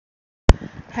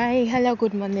Hi, hello,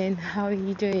 good morning. How are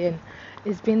you doing?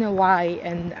 It's been a while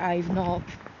and I've not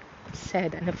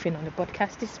said anything on the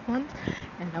podcast this month.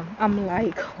 And I'm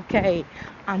like, okay,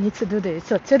 I need to do this.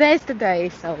 So today's the day.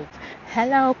 So,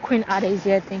 hello, Queen Ada is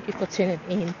here. Thank you for tuning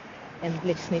in and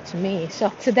listening to me. So,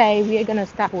 today we are going to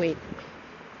start with,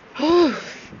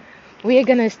 we are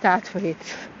going to start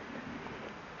with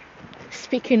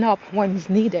speaking up when it's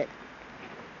needed.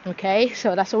 Okay,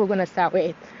 so that's what we're going to start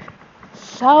with.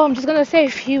 So, I'm just going to say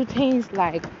a few things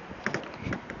like,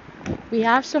 we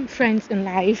have some friends in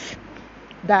life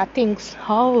that thinks,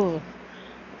 oh,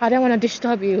 I don't want to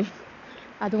disturb you.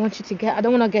 I don't want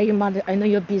to get you mad. I know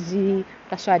you're busy.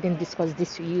 That's why I didn't discuss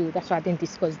this with you. That's why I didn't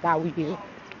discuss that with you.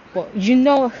 But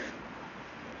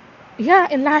yeah,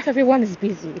 in life, everyone is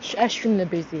busy, extremely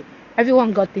busy.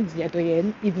 Everyone got things they're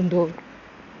doing, even though,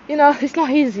 it's not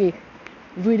easy,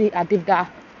 really, I did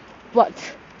that. But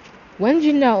when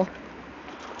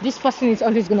this person is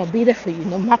always going to be there for you,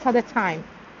 no matter the time,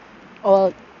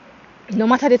 or no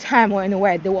matter the time or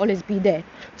anywhere, they will always be there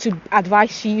to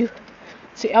advise you,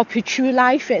 to help you through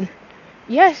life. And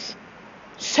yes,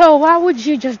 so why would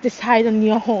you just decide on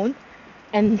your own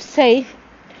and say,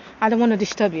 I don't want to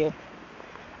disturb you?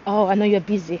 Oh, I know you're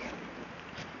busy.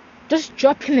 Just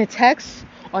dropping a text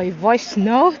or a voice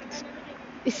note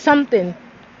is something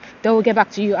they will get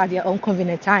back to you at their own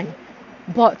convenient time.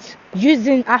 But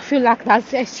I feel like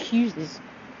that's excuses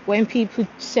when people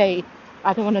say,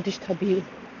 I don't want to disturb you,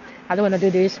 I don't want to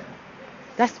do this.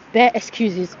 That's their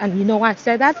excuses. And you know why I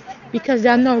said that? Because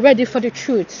they're not ready for the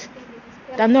truth.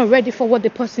 They're not ready for what the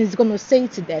person is going to say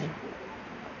to them.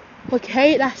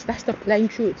 Okay, that's the plain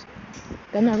truth.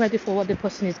 They're not ready for what the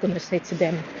person is going to say to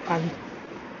them, and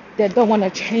they don't want to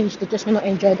change. They just want to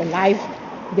enjoy the life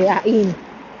they are in,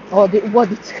 or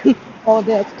or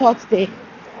the thoughts they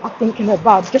are thinking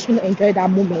about. They just want to enjoy that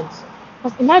moment.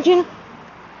 Because imagine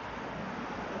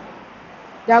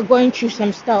they are going through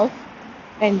some stuff,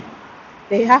 and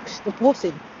they ask the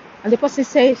person, and the person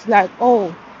says like,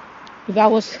 "Oh, if I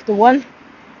was the one,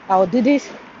 I would do this."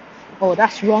 Oh,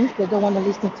 that's wrong. They don't want to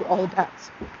listen to all that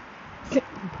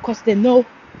because they know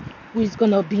who is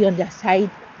gonna be on their side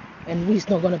and who is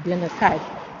not gonna be on their side.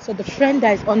 So the friend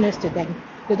that is honest to them,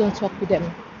 they don't talk with them.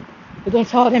 They don't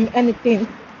tell them anything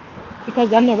because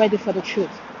they're not ready for the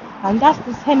truth. And that's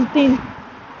the same thing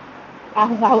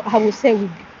I will say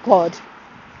with God.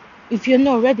 If you're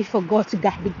not ready for God to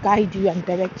guide you and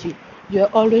direct you, you're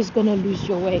always gonna lose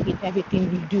your way in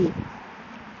everything you do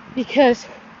because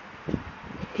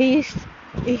He's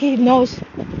He knows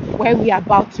where we are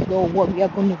about to go, what we are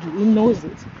going to do. He knows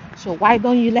it. So why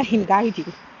don't you let him guide you?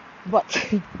 But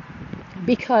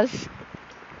because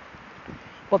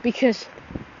because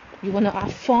you want to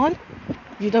have fun,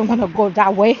 you don't want to go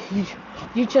that way.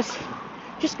 You just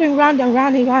going round and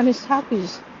round and round in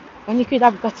circles when you could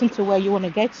have gotten to where you want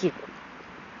to get to.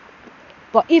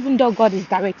 But even though God is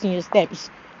directing your steps,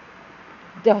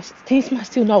 things might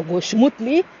still not go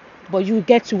smoothly, but you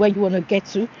get to where you want to get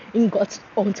to in God's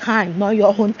own time, not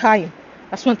your own time.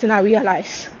 That's one thing I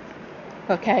realized.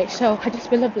 Okay, so I just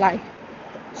believe like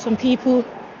some people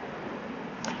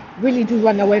really do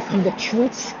run away from the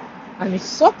truth, and it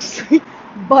sucks.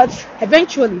 But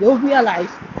eventually they'll realize,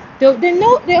 they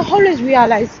know, they always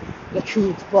realize the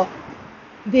truth, but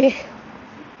they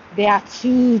they are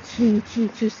too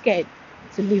scared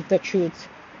to live the truth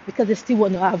because they still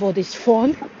want to have all this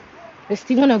fun. They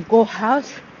still want to go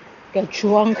out, get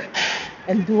drunk,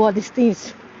 and do all these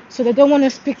things. So they don't want to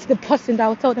speak to the person that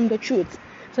will tell them the truth.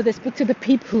 So they speak to the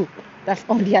people that's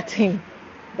on their team,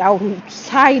 that will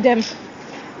side them.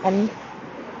 And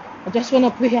I just want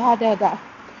to put it out there that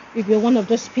if you're one of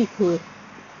those people,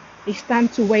 it's time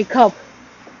to wake up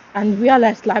and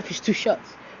realize life is too short.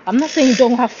 I'm not saying you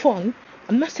don't have fun.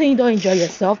 I'm not saying you don't enjoy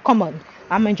yourself. Come on,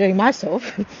 I'm enjoying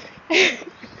myself.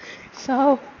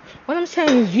 So what I'm saying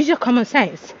is use your common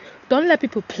sense. Don't let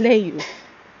people play you.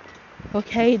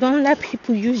 Okay? Don't let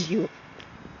people use you.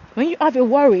 When you have a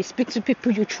worry, speak to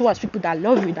people you trust, people that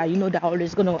love you, that you know that are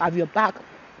always gonna have your back.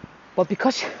 But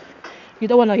because you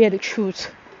don't want to hear the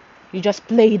truth, you just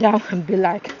play it down and be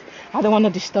like, I don't want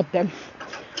to disturb them.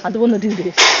 I don't want to do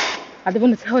this. I don't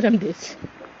want to tell them this.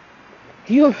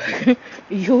 You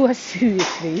you are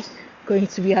seriously going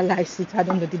to realize it at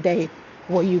the end of the day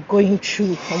what you're going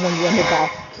through and when you're on the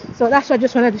back. So that's what I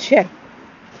just wanted to share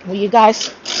with you guys.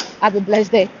 Have a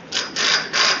blessed day.